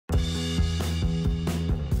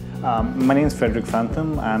My name is Frederick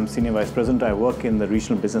Phantom. I'm Senior Vice President. I work in the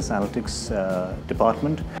Regional Business Analytics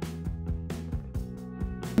department.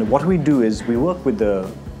 What we do is we work with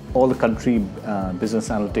all the country business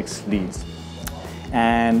analytics leads.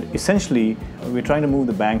 And essentially, we're trying to move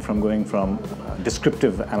the bank from going from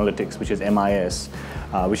descriptive analytics, which is MIS,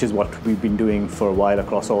 which is what we've been doing for a while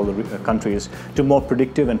across all the countries, to more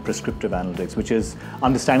predictive and prescriptive analytics, which is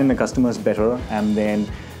understanding the customers better and then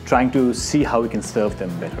trying to see how we can serve them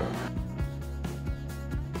better.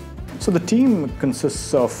 So the team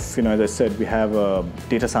consists of, as I said, we have a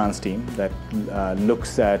data science team that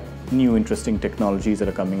looks at new interesting technologies that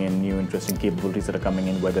are coming in, new interesting capabilities that are coming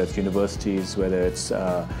in, whether it's universities, whether it's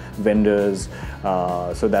vendors.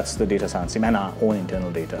 So that's the data science team and our own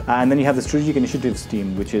internal data. And then you have the strategic initiatives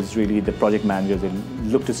team, which is really the project managers. They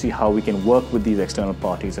look to see how we can work with these external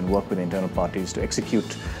parties and work with internal parties to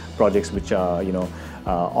execute projects which are,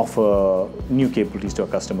 offer new capabilities to our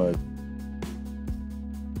customers.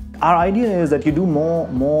 Our idea is that you do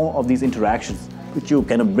more of these interactions, which you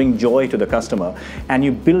kind of bring joy to the customer and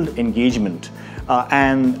you build engagement.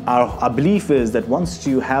 And our belief is that once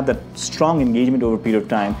you have that strong engagement over a period of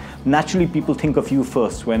time, naturally people think of you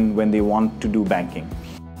first when they want to do banking.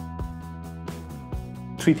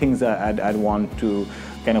 Three things that I'd want to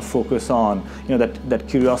kind of focus on, that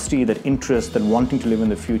curiosity, that interest, that wanting to live in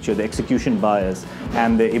the future, the execution bias,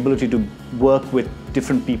 and the ability to work with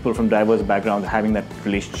different people from diverse backgrounds, having that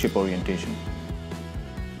relationship orientation.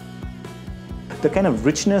 The kind of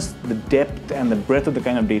richness, the depth and the breadth of the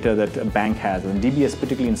kind of data that a bank has, and DBS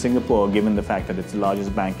particularly in Singapore, given the fact that it's the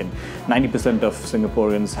largest bank and 90% of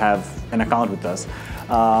Singaporeans have an account with us,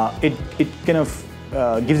 it kind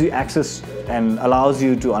of gives you access and allows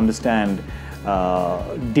you to understand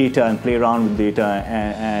data and play around with data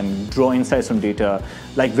and draw insights from data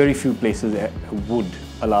like very few places would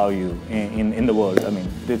allow you in the world. I mean,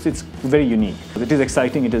 it's very unique. It is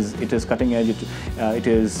exciting, it is cutting edge, it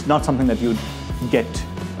is not something that you'd get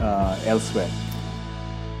elsewhere.